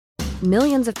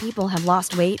Millions of people have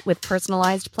lost weight with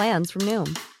personalized plans from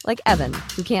Noom. Like Evan,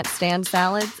 who can't stand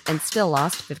salads and still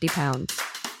lost 50 pounds.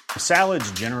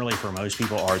 Salads generally for most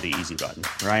people are the easy button,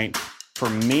 right? For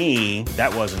me,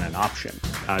 that wasn't an option.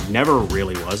 I never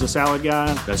really was a salad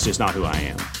guy. That's just not who I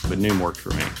am. But Noom worked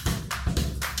for me.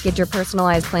 Get your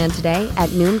personalized plan today at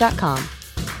Noom.com.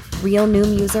 Real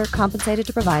Noom user compensated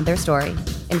to provide their story.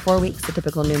 In 4 weeks, the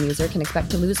typical Noom user can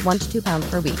expect to lose 1 to 2 pounds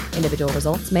per week. Individual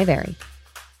results may vary.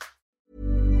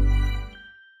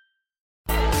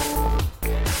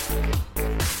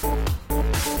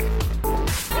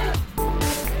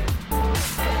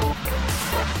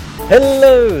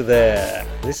 Hello there,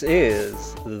 this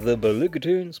is the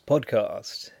Balugatoons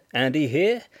podcast. Andy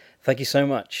here. Thank you so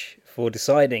much for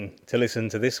deciding to listen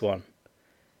to this one.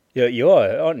 You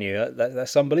are, aren't you?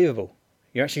 That's unbelievable.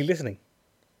 You're actually listening.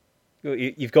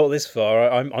 You've got this far.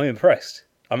 I'm impressed.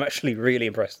 I'm actually really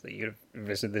impressed that you've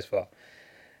listened this far.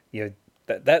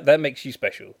 That makes you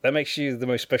special. That makes you the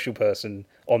most special person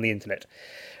on the internet.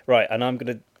 Right, and I'm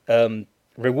going to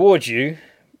reward you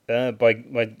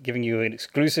by giving you an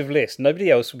exclusive list. Nobody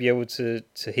else will be able to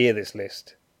hear this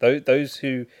list. Those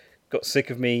who got sick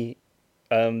of me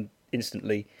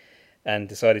instantly and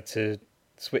decided to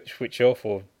switch off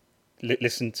or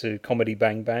listen to Comedy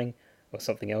Bang Bang or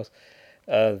something else,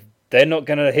 they're not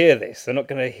going to hear this. They're not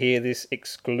going to hear this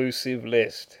exclusive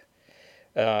list.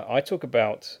 I talk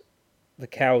about the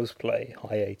Cows Play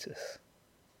hiatus.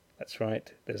 That's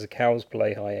right. There's a Cows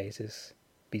Play hiatus.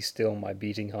 Be still, my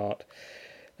beating heart.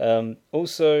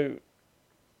 Also,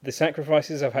 the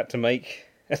sacrifices I've had to make.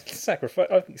 I think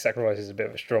sacrifice is a bit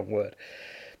of a strong word.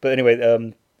 But anyway,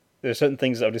 there are certain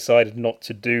things that I've decided not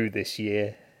to do this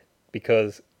year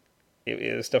because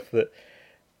it was stuff that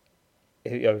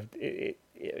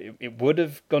it would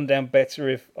have gone down better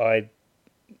if I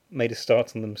made a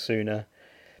start on them sooner.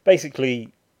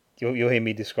 Basically, you'll hear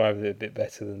me describe it a bit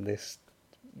better than this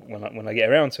when I get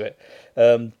around to it.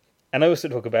 And I also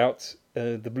talk about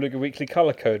the Beluga Weekly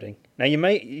colour coding. Now you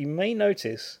may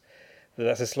notice that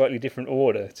that's a slightly different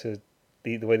order to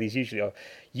the way these usually are.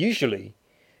 Usually,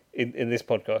 in this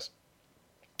podcast,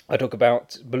 I talk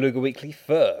about Beluga Weekly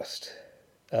first.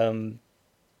 You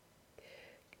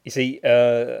see,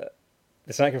 the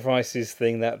sacrifices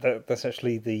thing that's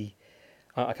actually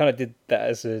I kind of did that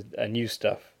as a new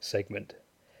stuff segment.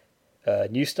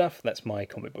 New stuff, that's my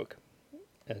comic book.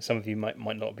 Some of you might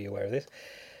not be aware of this.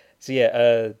 So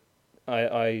yeah,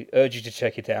 I urge you to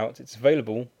check it out. It's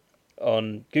available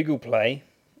on Google Play,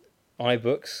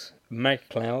 iBooks,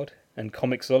 MagCloud, and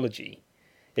Comixology.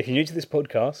 If you're new to this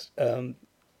podcast,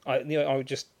 I would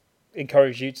just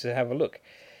encourage you to have a look.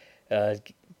 Get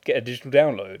a digital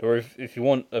download, or if you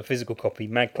want a physical copy,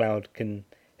 MagCloud can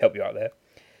help you out there.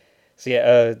 So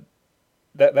yeah,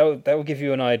 that will give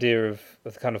you an idea of the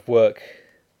kind of work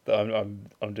that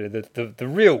I'm doing, the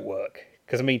real work.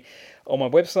 Because I mean, on my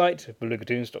website,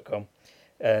 balugatoons.com,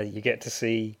 you get to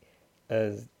see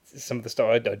some of the stuff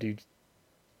I do.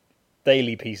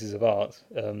 Daily pieces of art,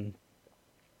 in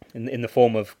the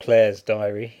form of Claire's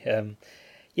diary.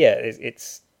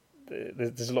 There's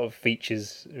a lot of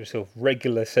features, sort of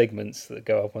regular segments that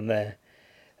go up on there,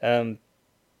 and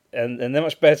they're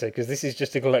much better because this is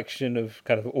just a collection of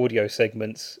kind of audio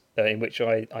segments in which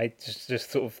I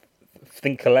just sort of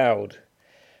think aloud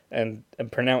and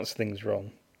pronounce things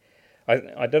wrong.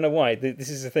 I don't know why. This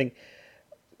is the thing.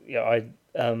 Yeah, I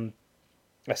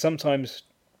sometimes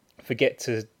forget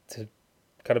to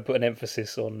kind of put an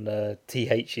emphasis on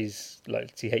TH's,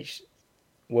 like TH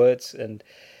words, and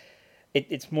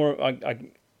it's more.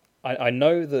 I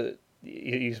know that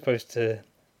you're supposed to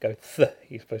go th.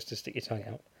 You're supposed to stick your tongue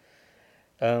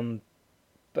out.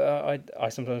 But I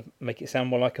sometimes make it sound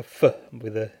more like a f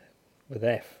with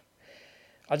f.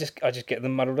 I just get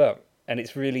them muddled up, and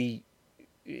it's really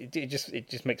it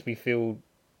just makes me feel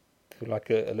like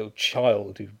a little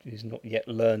child who's not yet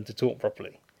learned to talk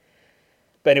properly.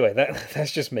 But anyway,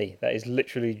 that's just me. That is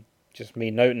literally just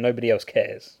me. Nobody else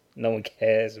cares. No one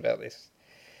cares about this.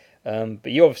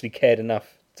 But you obviously cared enough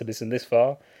to listen this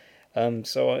far.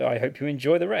 So I hope you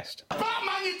enjoy the rest.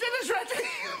 Batman, you did us ready!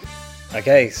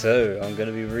 Okay, so I'm going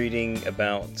to be reading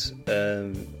about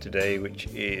today, which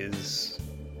is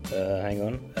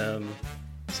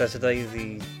Saturday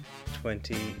the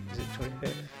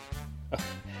 25th?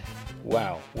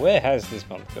 Wow, where has this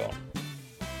month gone?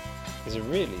 Is it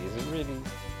really?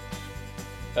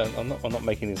 I'm not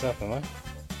making this up, am I?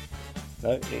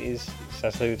 No, it is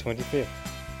Saturday the 25th.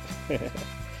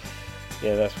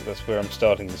 Yeah, that's where I'm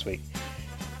starting this week.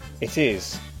 It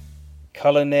is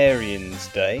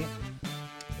Culinarians' Day,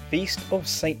 Feast of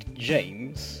St.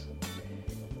 James,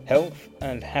 Health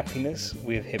and Happiness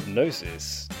with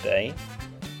Hypnosis Day,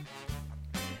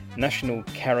 National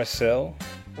Carousel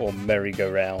or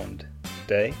Merry-Go-Round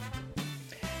Day,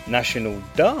 National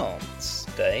Dance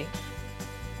Day,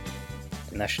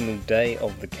 National Day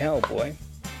of the Cowboy,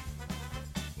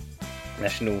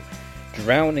 National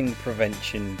Drowning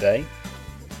Prevention Day,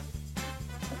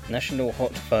 National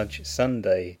Hot Fudge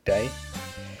Sundae Day,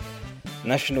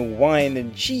 National Wine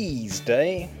and Cheese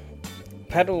Day,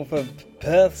 Paddle for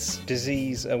Perth's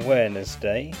Disease Awareness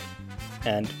Day,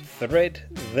 and Thread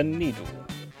the Needle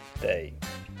Day.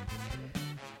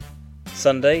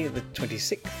 Sunday, the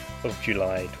 26th of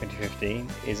July 2015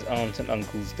 is Aunt and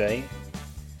Uncle's Day,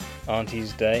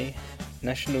 Auntie's Day,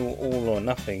 National All or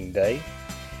Nothing Day,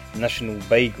 National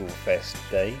Bagel Fest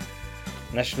Day,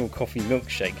 National Coffee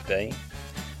Milkshake Day,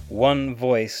 One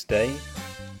Voice Day,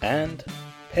 and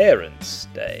Parents'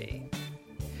 Day.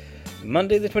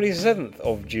 Monday the 27th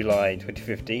of July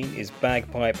 2015 is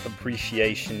Bagpipe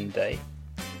Appreciation Day,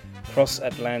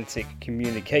 Cross-Atlantic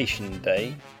Communication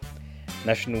Day,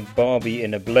 National Barbie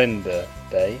in a Blender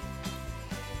Day,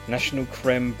 National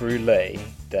Creme Brulee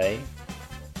Day,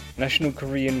 National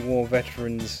Korean War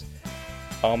Veterans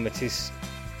Armistice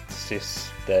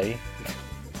Day,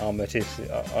 Armistice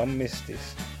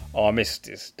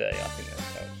Day, I think that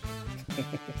sounds.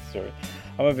 Sorry,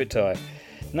 I'm a bit tired.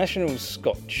 National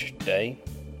Scotch Day,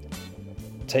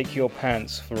 Take Your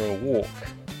Pants for a Walk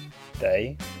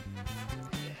Day,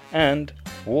 and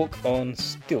Walk on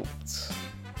Stilts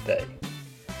Day.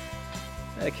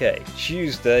 Okay,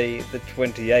 Tuesday the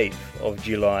 28th of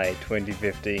July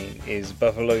 2015 is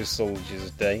Buffalo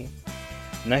Soldiers Day,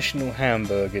 National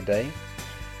Hamburger Day,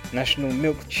 National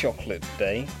Milk Chocolate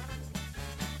Day,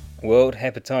 World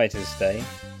Hepatitis Day,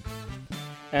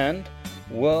 and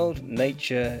World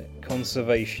Nature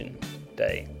Conservation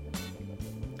Day.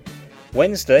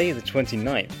 Wednesday, the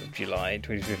 29th of July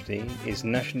 2015 is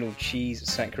National Cheese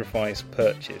Sacrifice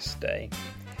Purchase Day,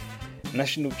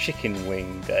 National Chicken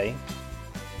Wing Day,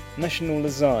 National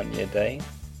Lasagna Day,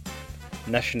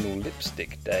 National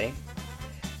Lipstick Day,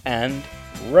 and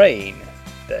Rain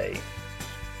Day.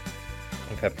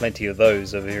 We've had plenty of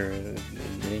those over here in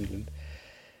England.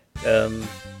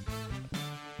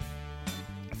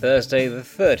 Thursday the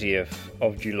 30th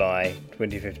of July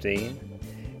 2015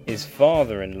 is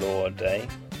Father-in-Law Day,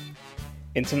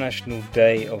 International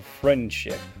Day of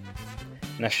Friendship,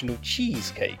 National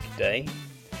Cheesecake Day,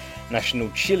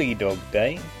 National Chili Dog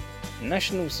Day,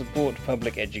 National Support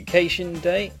Public Education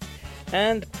Day,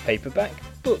 and Paperback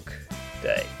Book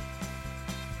Day.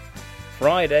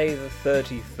 Friday the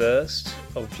 31st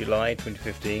of July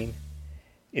 2015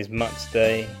 is Mutt's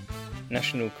Day,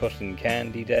 National Cotton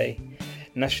Candy Day,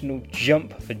 National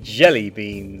Jump for Jelly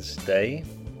Beans Day,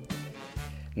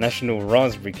 National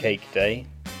Raspberry Cake Day,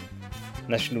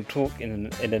 National Talk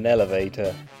in an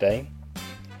Elevator Day,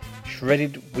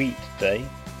 Shredded Wheat Day,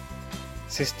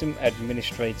 System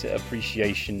Administrator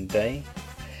Appreciation Day,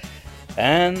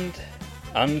 and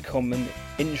Uncommon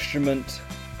Instrument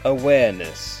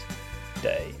Awareness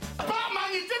Day.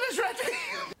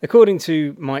 According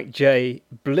to Mike J,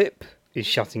 Blip is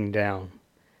shutting down.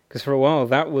 Because for a while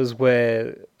that was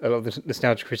where a lot of the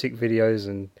Nostalgia Critic videos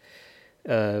and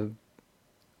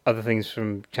other things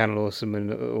from Channel Awesome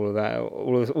and all of that,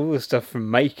 all the stuff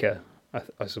from Maker,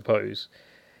 I suppose,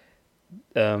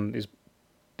 is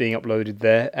being uploaded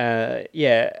there.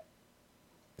 Yeah,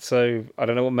 so I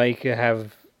don't know what Maker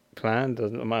have planned. I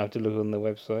might have to look on the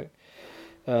website.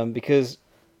 Because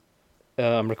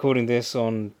I'm recording this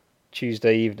on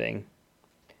Tuesday evening.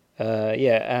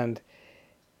 And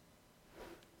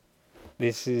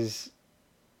this is...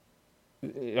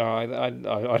 I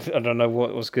don't know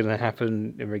what's going to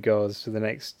happen in regards to the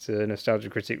next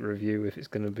Nostalgia Critic review. If it's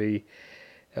going to be...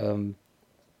 if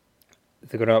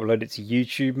they're going to upload it to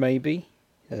YouTube, maybe.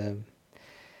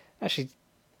 Actually,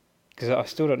 because I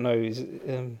still don't know. Is it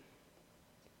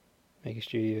Mega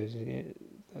Studios? Yeah,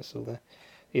 that's still there.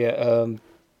 Yeah.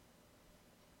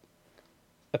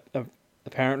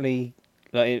 Apparently,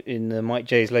 like in Mike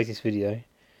J's latest video.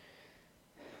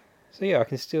 So yeah, I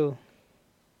can still.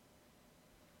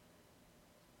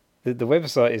 The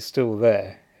website is still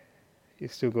there.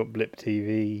 You've still got Blip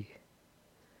TV.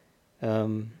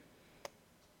 So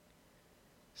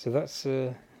that's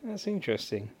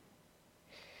interesting.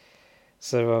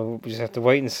 So we'll just have to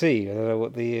wait and see. I don't know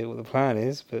what the plan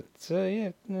is, but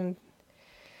yeah.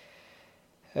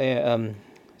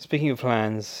 Speaking of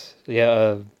plans,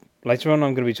 later on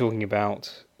I'm going to be talking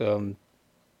about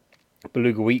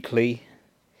Beluga Weekly,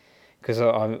 because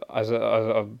as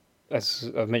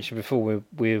I've mentioned before,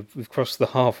 we've crossed the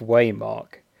halfway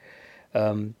mark,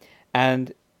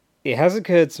 and it has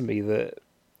occurred to me that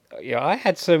I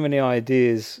had so many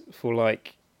ideas for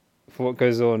what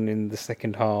goes on in the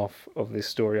second half of this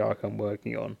story arc I'm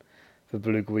working on for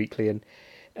Beluga Weekly, and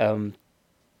I'm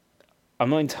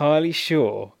not entirely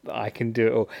sure that I can do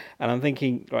it all. And I'm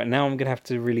thinking right now I'm going to have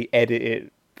to really edit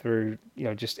it through,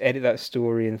 just edit that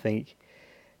story and think,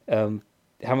 how am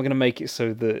I going to make it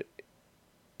so that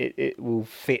it will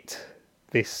fit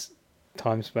this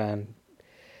time span?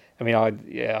 I mean,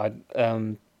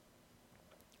 I'm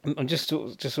just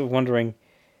sort of wondering,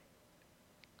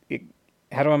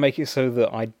 how do I make it so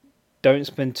that I don't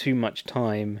spend too much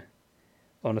time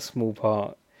on a small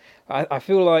part? I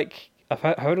feel like I've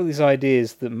heard all these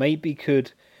ideas that maybe they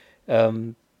could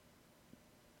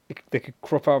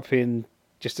crop up in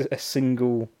just a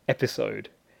single episode,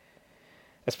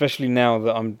 especially now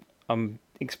that I'm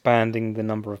expanding the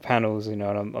number of panels, and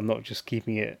I'm not just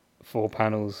keeping it 4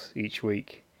 panels each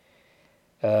week.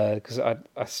 Because I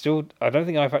don't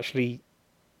think I've actually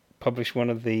published one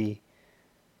of the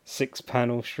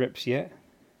 6-panel strips yet,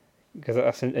 because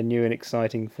that's a new and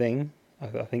exciting thing.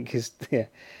 I think is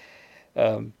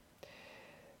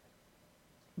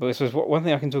but I suppose one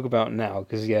thing I can talk about now,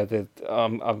 because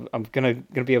I'm gonna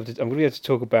be able to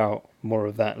talk about more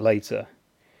of that later.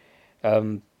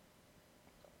 The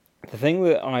thing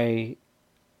that I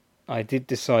did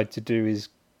decide to do is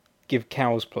give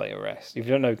Cow's Play a rest. If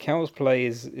you don't know, Cow's Play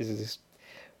is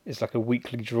like a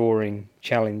weekly drawing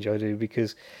challenge I do,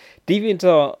 because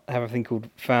DeviantArt have a thing called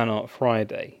Fan Art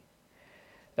Friday.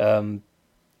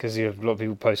 Because a lot of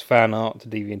people post fan art to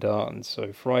DeviantArt, and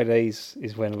so Fridays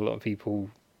is when a lot of people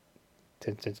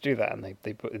tend to do that, and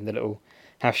they put in the little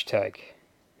hashtag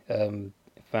Fan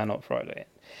Art Friday.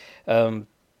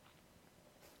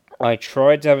 I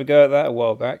tried to have a go at that a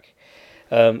while back,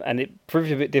 and it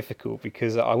proved a bit difficult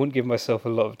because I wouldn't give myself a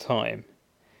lot of time.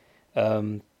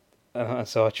 So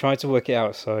I tried to work it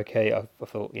out. So I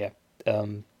thought,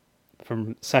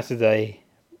 from Saturday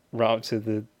right up to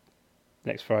the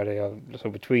next Friday,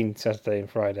 so between Saturday and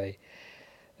Friday,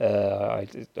 I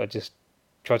just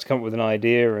tried to come up with an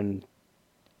idea and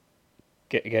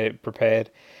get it prepared.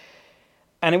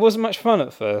 And it wasn't much fun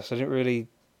at first. I didn't really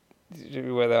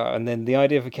work that out. And then the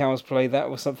idea for Cow's Play, that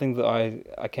was something that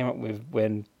I came up with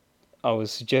when I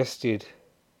was suggested,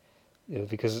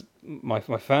 because my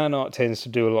fan art tends to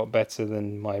do a lot better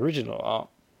than my original art.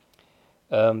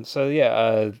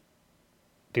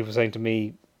 People saying to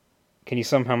me, can you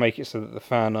somehow make it so that the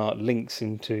fan art links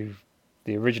into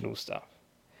the original stuff?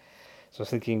 So I was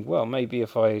thinking, well, maybe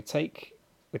if I take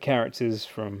the characters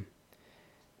from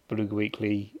Beluga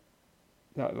Weekly,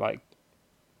 like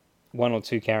 1 or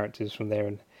 2 characters from there,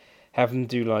 and have them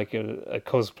do like a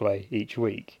cosplay each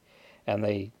week, and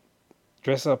they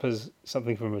dress up as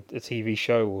something from a TV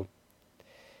show or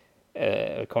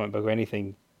a comic book or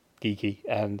anything geeky,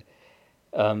 and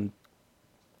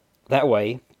that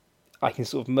way I can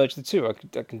sort of merge the two. I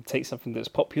can take something that's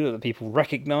popular that people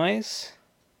recognise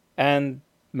and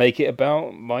make it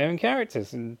about my own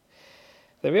characters, and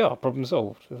there we are, problem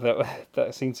solved.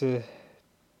 That seemed to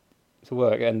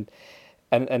work, and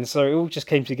so it all just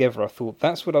came together. I thought,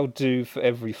 that's what I'll do for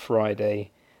every Friday.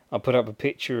 I'll put up a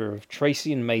picture of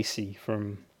Tracy and Macy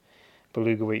from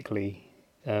Beluga Weekly,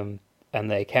 and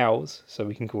their cows, so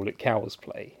we can call it Cow's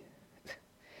Play.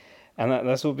 And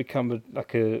that's all become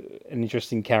an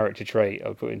interesting character trait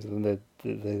I put into them.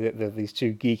 They're these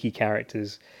 2 geeky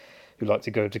characters who like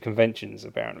to go to conventions,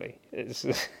 apparently. It's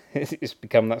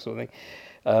become that sort of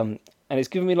thing. And it's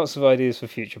given me lots of ideas for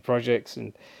future projects,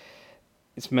 and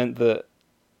it's meant that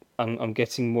I'm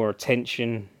getting more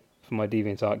attention for my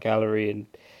DeviantArt gallery,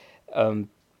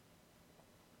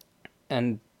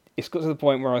 and it's got to the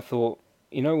point where I thought,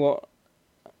 you know what,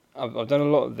 I've done a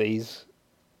lot of these.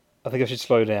 I think I should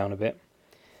slow down a bit,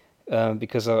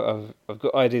 because I've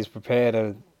got ideas prepared,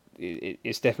 and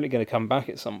it's definitely going to come back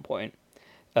at some point.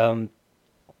 But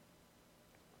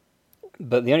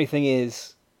the only thing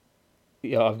is,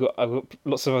 I've got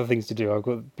lots of other things to do. I've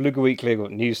got Beluga Weekly, I've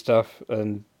got new stuff,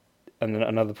 and then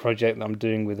another project that I'm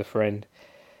doing with a friend.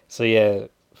 So yeah,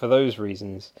 for those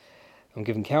reasons, I'm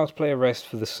giving Cow's Play a rest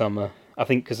for the summer. I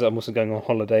think because I'm also going on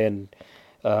holiday, and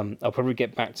I'll probably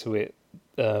get back to it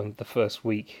the first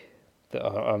week that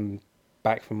I'm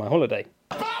back from my holiday.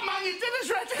 Batman, you did us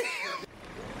ready!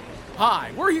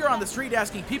 Hi, we're here on the street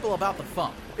asking people about the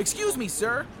Fump. Excuse me,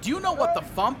 sir, do you know what the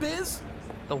Fump is?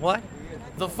 The what?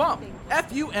 The Fump.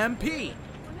 F-U-M-P.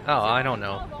 Oh, I don't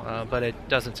know, but it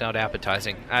doesn't sound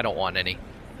appetizing. I don't want any.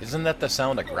 Isn't that the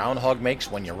sound a groundhog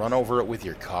makes when you run over it with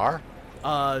your car?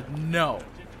 No.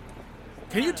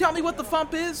 Can you tell me what the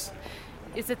Fump is?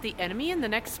 Is it the enemy in the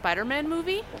next Spider-Man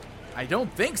movie? I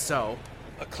don't think so.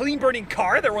 A clean-burning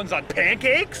car that runs on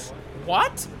pancakes?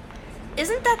 What?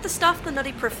 Isn't that the stuff the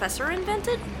Nutty Professor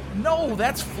invented? No,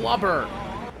 that's flubber.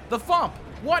 The Fump.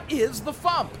 What is the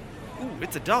Fump? Ooh,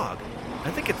 it's a dog.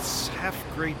 I think it's half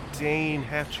Great Dane,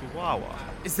 half Chihuahua.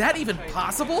 Is that even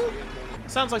possible?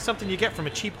 Sounds like something you get from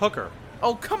a cheap hooker.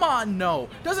 Oh, come on, no.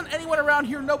 Doesn't anyone around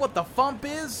here know what the Fump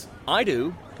is? I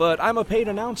do, but I'm a paid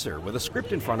announcer with a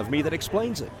script in front of me that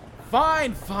explains it.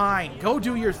 Fine, fine. Go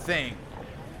do your thing.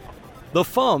 The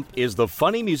Fump is the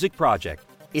Funny Music Project.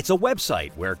 It's a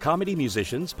website where comedy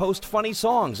musicians post funny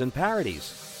songs and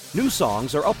parodies. New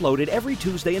songs are uploaded every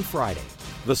Tuesday and Friday.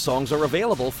 The songs are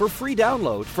available for free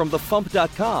download from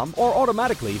thefump.com or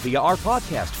automatically via our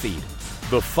podcast feed.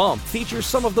 The Fump features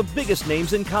some of the biggest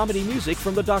names in comedy music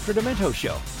from the Dr. Demento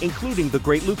Show, including the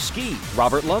great Luke Ski,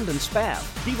 Robert London Spav,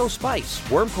 Devo Spice,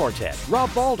 Worm Quartet,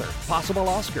 Rob Balder, Possible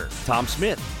Oscar, Tom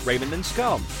Smith, Raymond and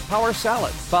Scum, Power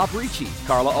Salad, Bob Ricci,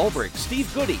 Carla Ulbrich, Steve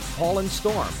Goody, Paul and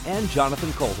Storm, and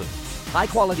Jonathan Colton.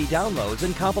 High-quality downloads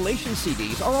and compilation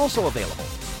CDs are also available.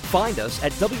 Find us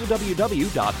at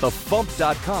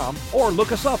www.thefump.com or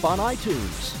look us up on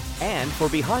iTunes. And for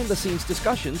behind-the-scenes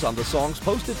discussions on the songs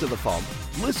posted to The Fump,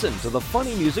 listen to the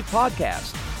Funny Music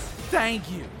Podcast. Thank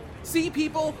you. See,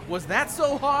 people? Was that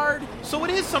so hard? So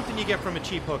it is something you get from a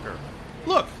cheap hooker.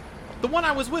 Look, the one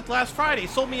I was with last Friday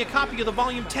sold me a copy of the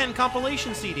Volume 10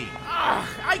 compilation CD. Ugh,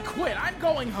 I quit. I'm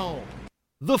going home.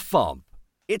 The Fump.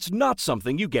 It's not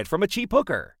something you get from a cheap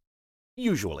hooker.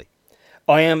 Usually.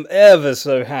 I am ever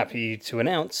so happy to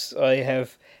announce I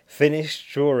have finished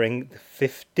drawing the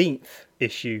 15th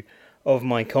issue of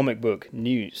my comic book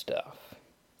news stuff.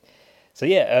 So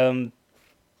yeah,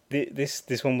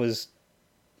 this one was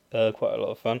quite a lot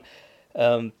of fun.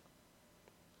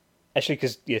 Actually,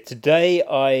 because today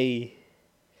I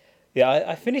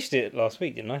finished it last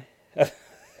week, didn't I?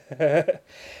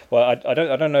 Well, I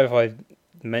don't know if I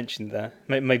mentioned that.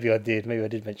 Maybe I did. Maybe I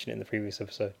did mention it in the previous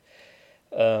episode.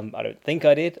 I don't think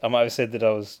I did. I might have said that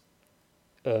I was.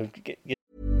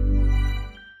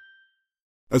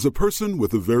 As a person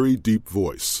with a very deep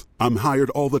voice, I'm hired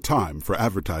all the time for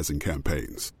advertising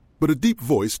campaigns. But a deep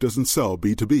voice doesn't sell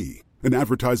B2B, and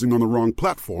advertising on the wrong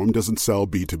platform doesn't sell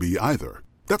B2B either.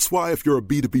 That's why if you're a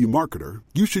B2B marketer,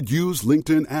 you should use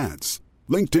LinkedIn ads.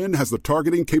 LinkedIn has the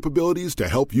targeting capabilities to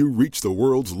help you reach the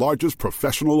world's largest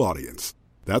professional audience.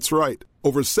 That's right,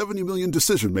 over 70 million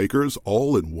decision makers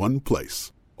all in one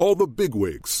place. All the big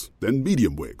wigs, then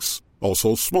medium wigs,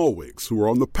 also small wigs who are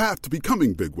on the path to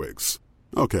becoming big wigs.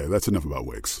 Okay, that's enough about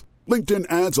wigs. LinkedIn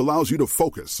ads allows you to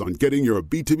focus on getting your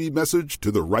B2B message to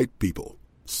the right people.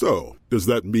 So, does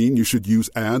that mean you should use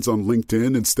ads on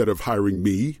LinkedIn instead of hiring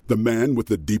me, the man with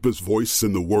the deepest voice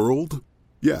in the world?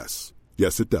 Yes.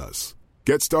 Yes, it does.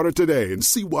 Get started today and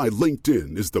see why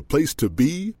LinkedIn is the place to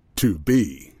be to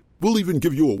be. We'll even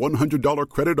give you a $100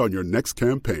 credit on your next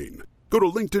campaign. Go to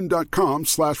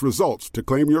linkedin.com/results to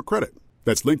claim your credit.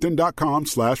 That's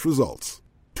linkedin.com/results.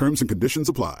 Terms and conditions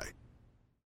apply.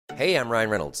 Hey, I'm Ryan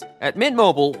Reynolds. At Mint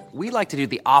Mobile, we like to do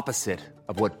the opposite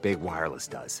of what Big Wireless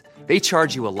does. They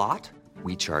charge you a lot,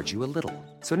 we charge you a little.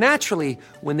 So naturally,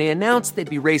 when they announced they'd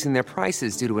be raising their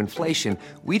prices due to inflation,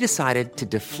 we decided to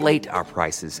deflate our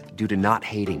prices due to not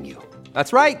hating you.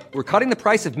 That's right. We're cutting the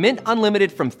price of Mint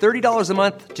Unlimited from $30 a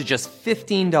month to just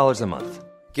 $15 a month.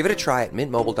 Give it a try at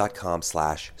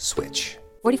mintmobile.com/switch.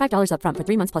 $45 up front for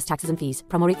 3 months plus taxes and fees.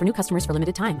 Promo rate for new customers for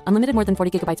limited time. Unlimited more than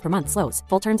 40 gigabytes per month. Slows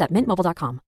full terms at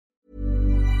mintmobile.com.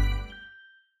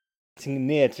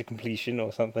 Near to completion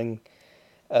or something.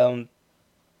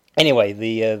 Anyway,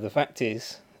 the fact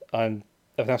is, I've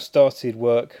now started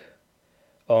work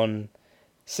on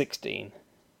 16.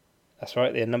 That's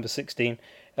right, they're number 16.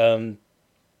 So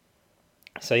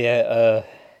yeah,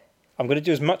 I'm going to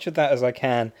do as much of that as I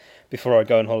can before I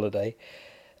go on holiday,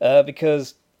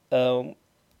 because when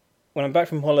I'm back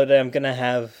from holiday, I'm going to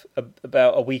have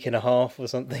about a week and a half or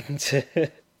something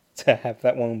to have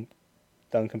that one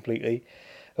done completely.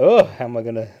 Oh, how am I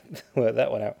going to work that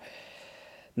one out?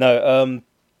 No,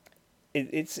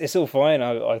 it's all fine.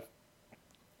 I've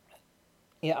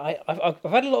had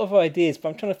a lot of ideas, but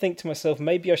I'm trying to think to myself,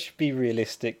 maybe I should be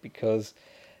realistic, because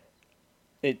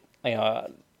this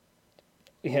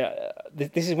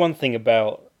is one thing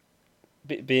about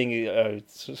being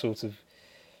sort of,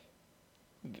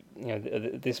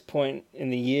 at this point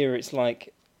in the year, it's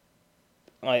like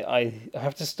I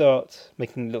have to start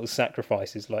making little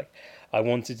sacrifices. Like, I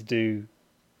wanted to do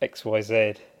X, Y,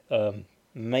 Z.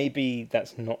 Maybe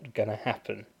that's not going to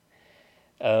happen.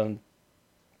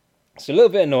 It's a little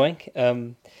bit annoying.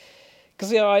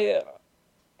 Because I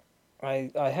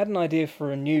had an idea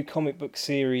for a new comic book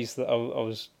series that I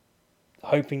was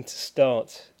hoping to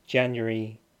start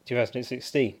January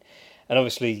 2016, and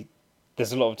obviously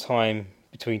there's a lot of time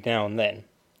between now and then.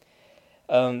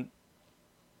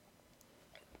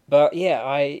 But yeah,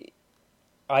 I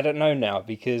don't know now,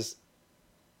 because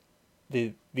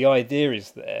the idea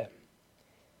is there,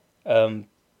 but I'm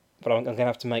going to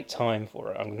have to make time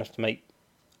for it. I'm going to have to make,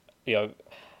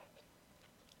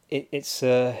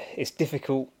 it's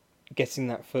difficult getting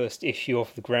that first issue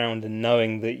off the ground and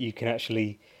knowing that you can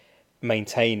actually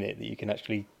maintain it, that you can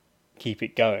actually keep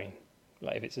it going,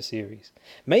 like if it's a series.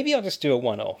 Maybe I'll just do a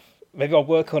one-off. Maybe I'll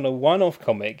work on a one-off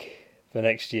comic for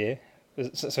next year,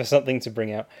 so something to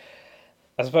bring out.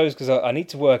 I suppose because I need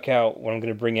to work out what I'm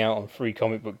going to bring out on Free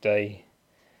Comic Book Day.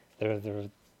 There are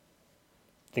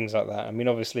things like that. I mean,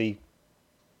 obviously,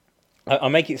 I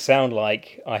make it sound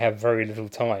like I have very little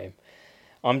time.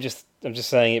 I'm just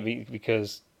saying it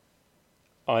because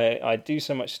I do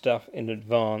so much stuff in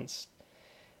advance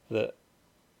that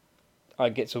I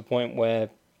get to a point where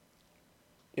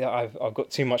I've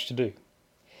got too much to do.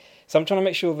 So I'm trying to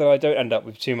make sure that I don't end up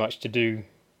with too much to do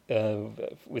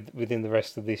within the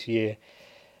rest of this year.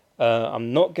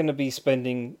 I'm not going to be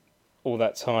spending all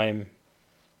that time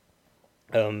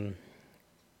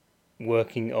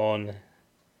working on,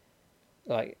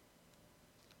 like,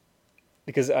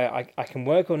 because I can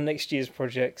work on next year's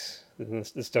projects,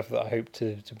 the stuff that I hope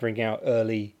to bring out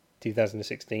early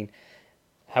 2016.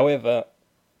 However,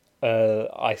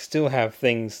 I still have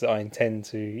things that I intend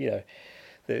to,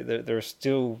 there are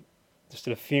still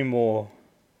a few more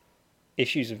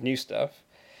issues of new stuff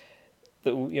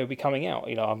that will be coming out.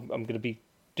 I'm going to be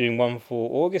doing one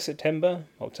for August, September,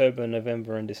 October,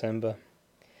 November, and December.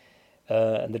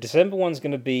 And the December one's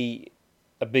going to be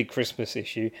a big Christmas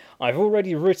issue. I've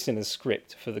already written a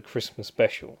script for the Christmas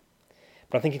special,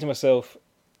 but I'm thinking to myself,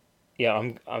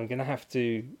 I'm going to have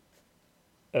to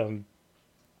come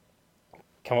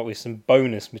up with some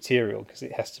bonus material, because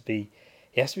it has to be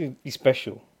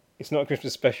special. It's not a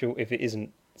Christmas special if it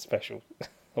isn't special,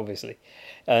 obviously.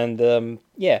 And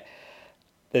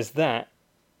there's that.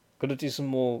 Got to do some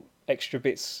more extra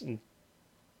bits and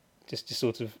just to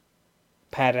sort of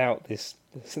pad out this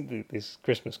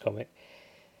Christmas comic.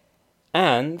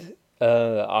 And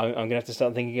I'm going to have to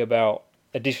start thinking about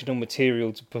additional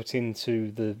material to put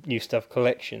into the New Stuff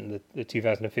collection, the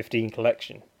 2015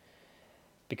 collection.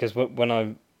 Because when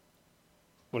I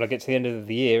get to the end of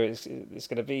the year, it's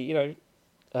going to be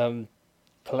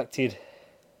collected.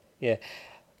 Yeah,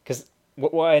 because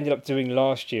what I ended up doing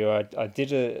last year, I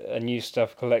did a New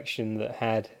Stuff collection that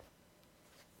had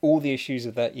all the issues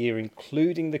of that year,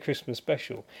 including the Christmas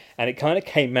special, and it kind of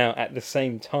came out at the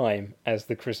same time as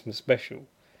the Christmas special.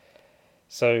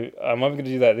 So I'm either going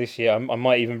to do that this year. I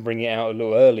might even bring it out a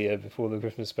little earlier before the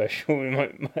Christmas special.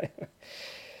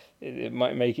 It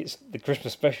might make the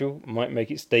Christmas special might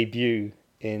make its debut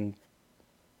in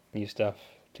New Stuff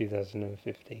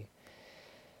 2015.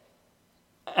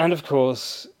 And of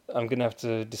course, I'm going to have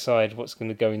to decide what's going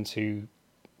to go into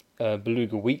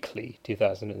Beluga Weekly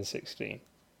 2016.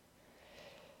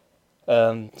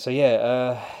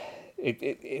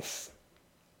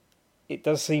 It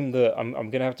does seem that I'm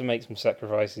going to have to make some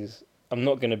sacrifices. I'm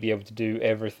not going to be able to do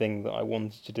everything that I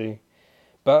wanted to do,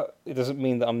 but it doesn't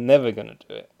mean that I'm never going to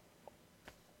do it.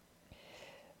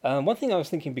 One thing I was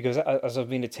thinking, because as I've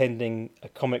been attending a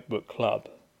comic book club,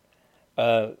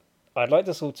 I'd like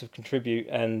to sort of contribute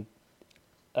and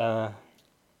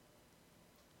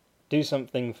do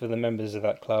something for the members of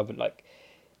that club, and like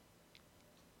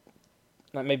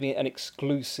maybe an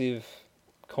exclusive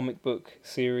comic book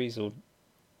series, or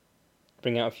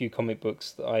bring out a few comic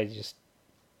books that I just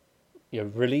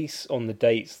release on the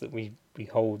dates that we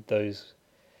hold those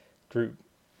group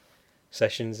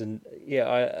sessions. And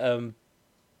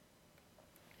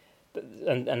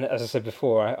and as I said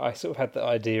before, I sort of had the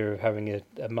idea of having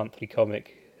a monthly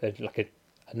comic,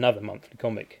 another monthly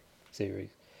comic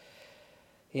series.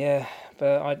 Yeah,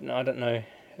 but I don't know.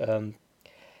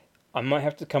 I might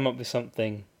have to come up with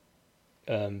something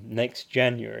next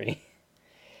January,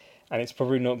 and it's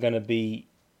probably not going to be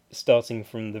starting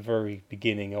from the very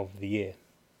beginning of the year.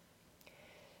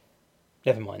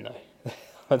 Never mind though.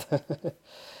 At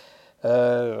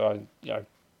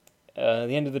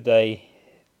the end of the day,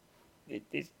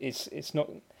 it's not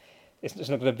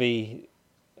going to be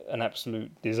an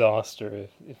absolute disaster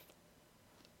if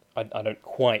I don't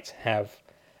quite have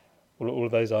all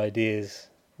of those ideas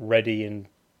ready and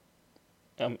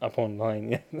up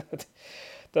online.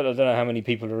 Don't know how many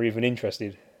people are even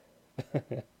interested,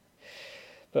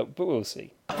 but we'll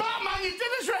see. Batman, you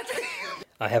did us ready!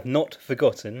 I have not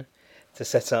forgotten to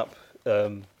set up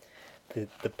the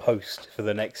post for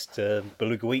the next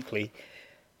Beluga Weekly,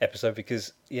 episode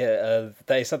because that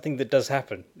is something that does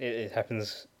happen. It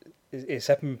happens. It's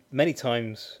happened many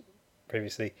times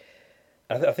previously.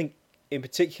 I think in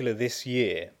particular this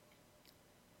year,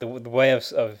 the way I've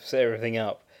set everything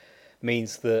up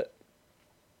means that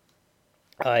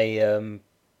I'm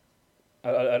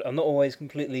not always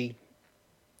completely,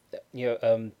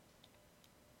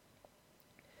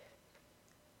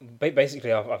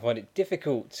 basically I find it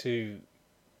difficult to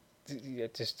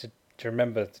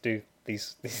remember to do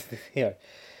these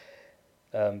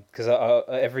because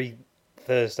every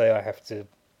Thursday I have to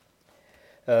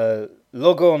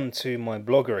log on to my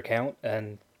Blogger account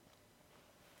and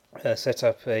set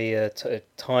up a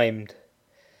timed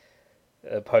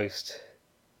post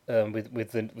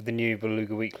with the new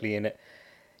Beluga Weekly in it.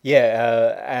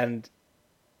 And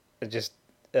just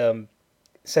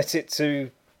set it to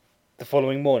the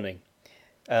following morning.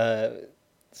 So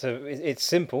it's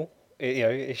simple.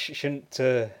 It shouldn't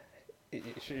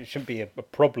be a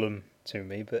problem to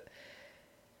me, but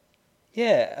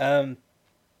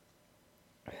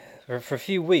for a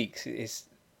few weeks it's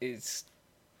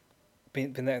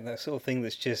been that sort of thing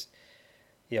that's just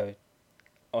I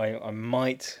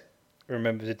might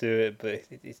remember to do it, but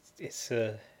it's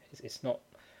not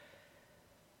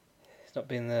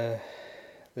been the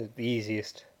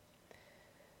easiest.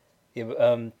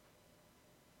 But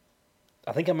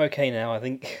I think I'm okay now. I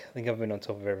think I've been on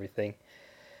top of everything.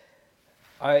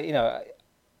 I'm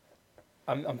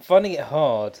finding it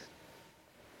hard,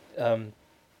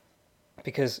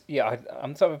 because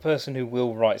I'm the type of person who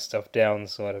will write stuff down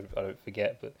so I don't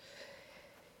forget. But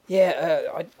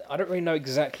I don't really know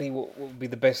exactly what would be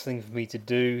the best thing for me to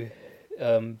do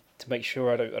to make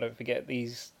sure I don't forget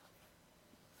these.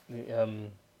 To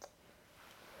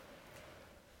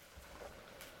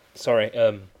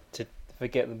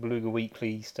forget the Beluga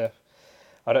Weekly stuff.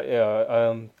 I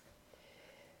don't.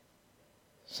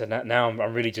 So now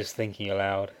I'm really just thinking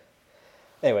aloud.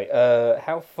 Anyway,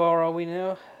 how far are we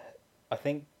now? I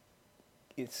think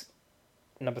it's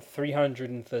number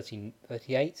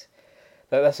 338.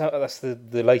 That's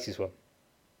the latest one.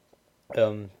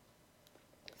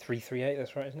 338.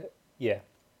 That's right, isn't it? Yeah.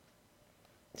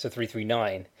 So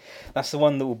 339. That's the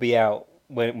one that will be out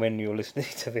when you're listening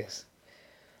to this.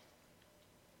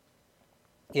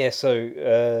 Yeah, so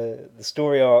the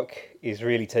story arc is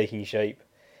really taking shape.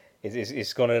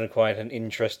 It's gone in quite an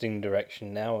interesting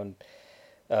direction now, and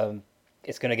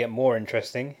it's going to get more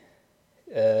interesting.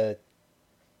 Because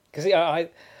I've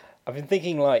been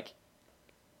thinking, like,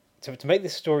 to make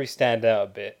this story stand out a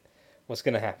bit, what's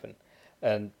going to happen?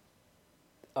 And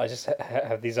I just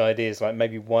have these ideas, like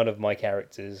maybe one of my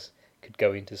characters could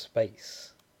go into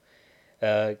space.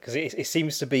 Because it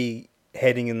seems to be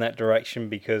heading in that direction,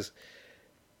 because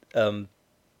the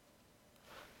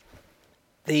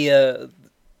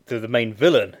main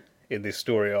villain in this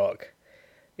story arc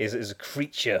is a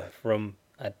creature from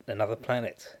another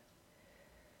planet.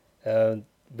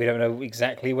 We don't know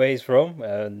exactly where he's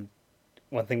from.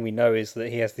 One thing we know is that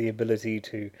he has the ability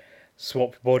to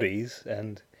swap bodies,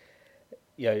 and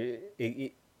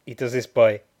he does this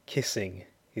by kissing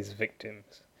his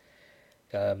victims.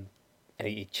 And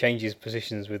he changes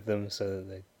positions with them so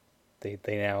that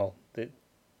they now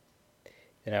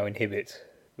inhibit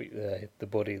the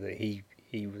body that he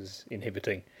was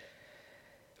inhibiting.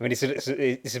 I mean,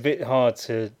 it's a bit hard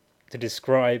to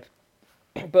describe,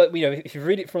 but if you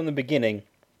read it from the beginning,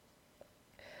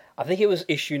 I think it was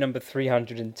issue number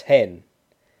 310.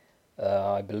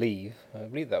 I believe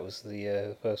that was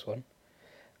the first one.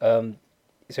 So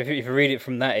if you read it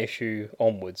from that issue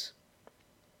onwards,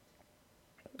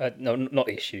 no, not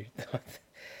issue.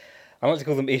 I like to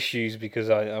call them issues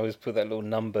because I always put that little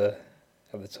number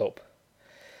at the top.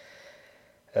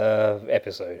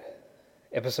 Episode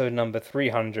number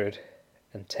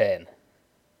 310.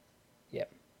 Yeah,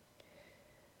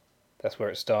 that's where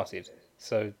it started.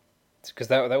 So, because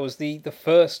that was the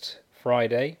first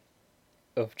Friday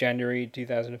of January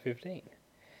 2015.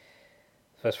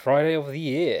 First Friday of the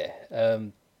year.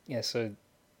 So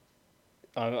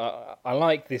I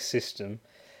like this system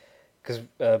because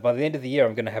by the end of the year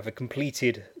I'm going to have a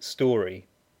completed story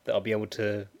that I'll be able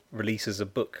to release as a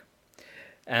book,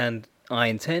 and I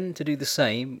intend to do the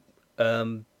same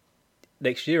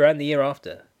next year and the year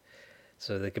after.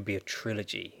 So there could be a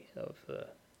trilogy of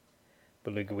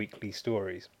Beluga Weekly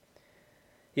stories.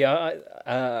 Yeah,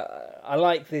 I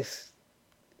like this.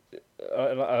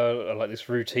 I like this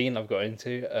routine I've got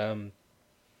into.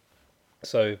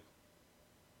 So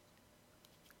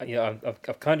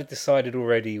I've kind of decided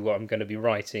already what I'm going to be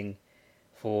writing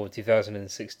for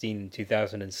 2016 and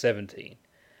 2017.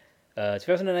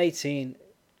 2018,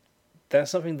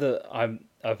 that's something that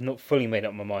I've not fully made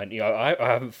up my mind. I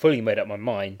haven't fully made up my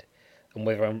mind on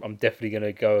whether I'm definitely going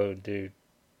to go and do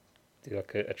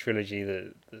like a trilogy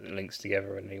that links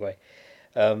together in any way.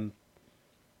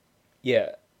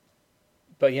 Yeah,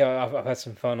 but yeah, I've had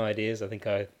some fun ideas. I think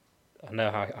I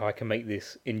know how I can make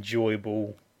this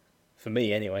enjoyable for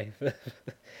me anyway.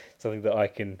 Something that I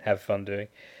can have fun doing.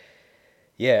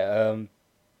 Yeah,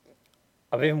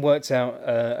 I've even worked out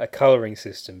a colouring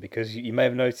system because you may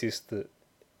have noticed that,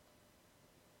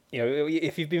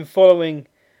 if you've been following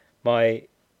my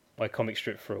comic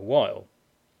strip for a while,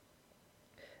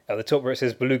 at the top where it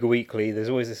says Beluga Weekly, there's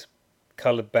always this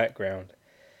coloured background.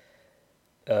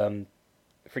 For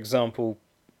example,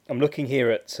 I'm looking here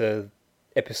at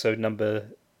episode number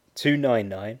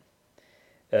 299,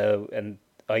 and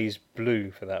I used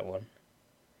blue for that one.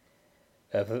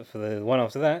 For the one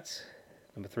after that,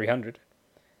 number 300,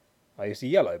 I used a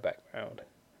yellow background.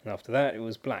 And after that, it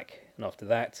was black. And after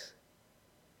that,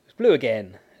 it was blue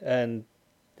again. And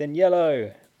then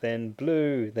yellow, then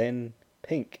blue, then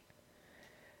pink,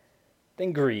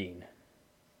 then green.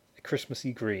 A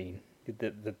Christmassy green.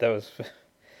 That was...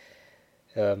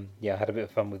 I had a bit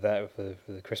of fun with that for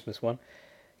the Christmas one.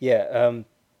 Yeah,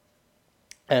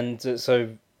 so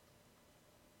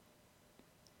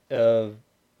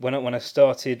when I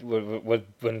started,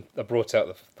 when I brought out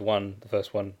the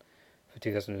first one for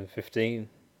 2015,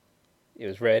 it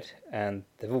was red, and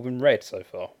they've all been red so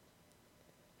far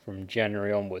from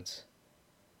January onwards.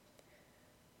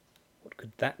 What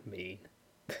could that mean?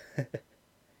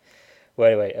 Well,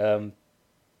 anyway,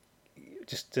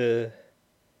 just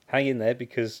hang in there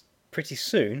because pretty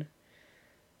soon,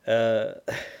 well,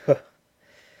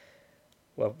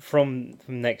 from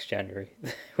next January,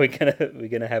 we're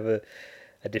gonna have a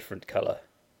different colour.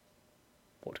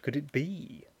 What could it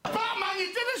be? Batman,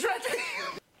 you did us ready!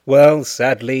 Well,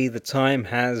 sadly, the time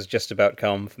has just about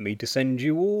come for me to send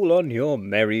you all on your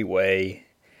merry way.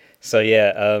 So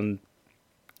yeah,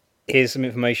 here's some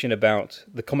information about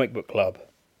the Comic Book Club,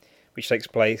 which takes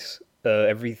place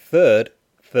every third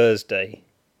Thursday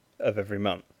of every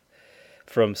month,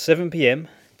 from 7 p.m.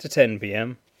 to 10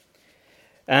 p.m.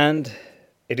 and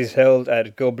it is held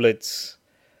at Goblets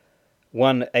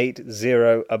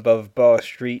 180 Above Bar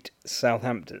Street,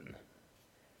 Southampton.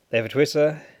 They have a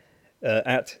Twitter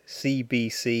at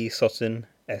CBC Soton,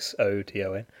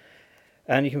 SOTON,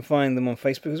 and you can find them on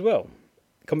Facebook as well.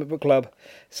 Comic Book Club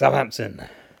Southampton.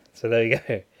 So there you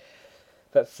go.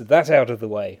 That's that out of the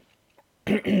way.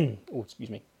 Oh,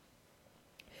 excuse me.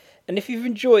 And if you've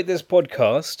enjoyed this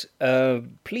podcast,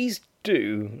 please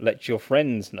do let your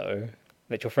friends know.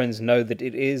 Let your friends know that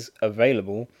it is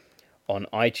available on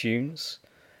iTunes.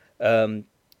 It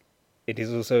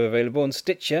is also available on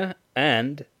Stitcher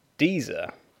and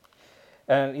Deezer.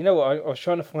 And you know what? I was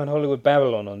trying to find Hollywood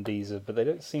Babylon on Deezer, but they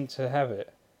don't seem to have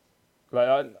it.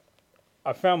 Like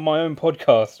I found my own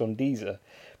podcast on Deezer,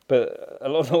 but a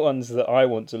lot of the ones that I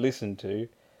want to listen to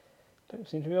don't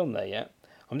seem to be on there yet.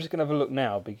 I'm just going to have a look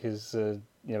now because you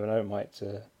never know, it might...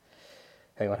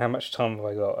 hang on, how much time have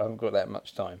I got? I haven't got that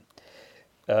much time.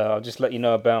 I'll just let you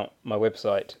know about my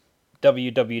website,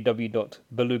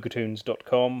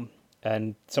 www.belugatoons.com,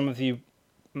 and some of you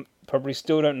probably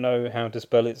still don't know how to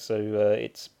spell it, so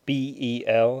it's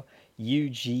BELUGATOONS.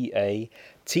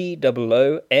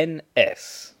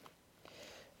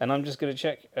 And I'm just going to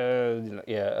check,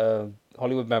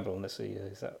 Hollywood Babylon, let's see,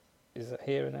 is that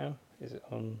here now? Is it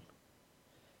on...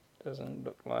 Doesn't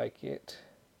look like it.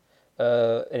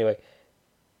 Anyway,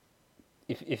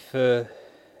 if you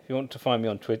want to find me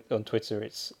on Twitter,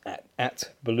 it's at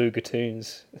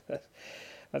Belugatoons.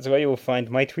 That's where you will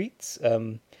find my tweets.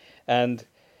 And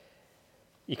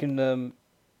you can. No,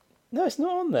 it's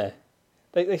not on there.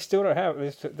 They still don't have.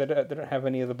 They don't have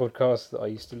any of the podcasts that I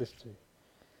used to listen to.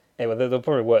 Anyway, they'll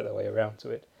probably work their way around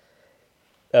to it.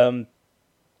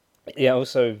 Yeah.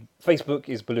 Also, Facebook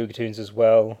is Belugatoons as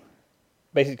well.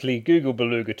 Basically, Google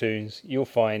Belugatoons, you'll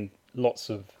find lots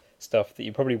of stuff that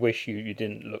you probably wish you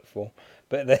didn't look for.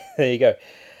 But there you go.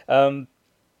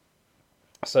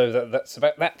 So that's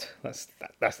about that. That's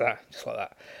that, just like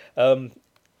that.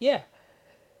 Yeah.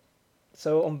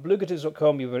 So on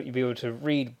belugatoons.com, you'll be able to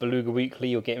read Beluga Weekly.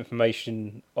 You'll get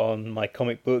information on my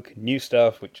comic book, new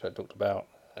stuff, which I talked about.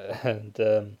 And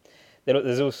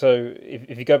there's also,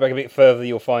 if you go back a bit further,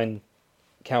 you'll find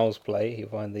Cal's Play. You'll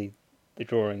find the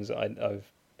drawings that I've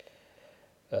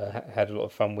had a lot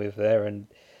of fun with there, and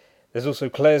there's also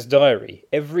Claire's Diary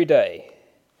every day.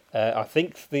 I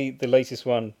think the latest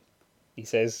one, he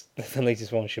says, the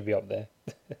latest one should be up there.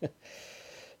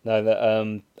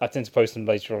 No, I tend to post them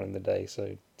later on in the day,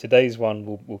 so today's one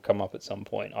will come up at some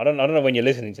point. I don't know when you're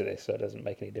listening to this, so it doesn't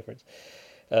make any difference.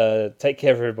 Take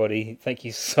care, everybody. Thank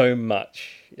you so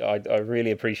much. I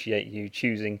really appreciate you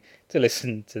choosing to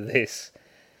listen to this.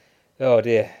 Oh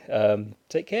dear.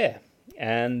 Take care,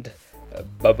 and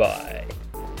bye-bye.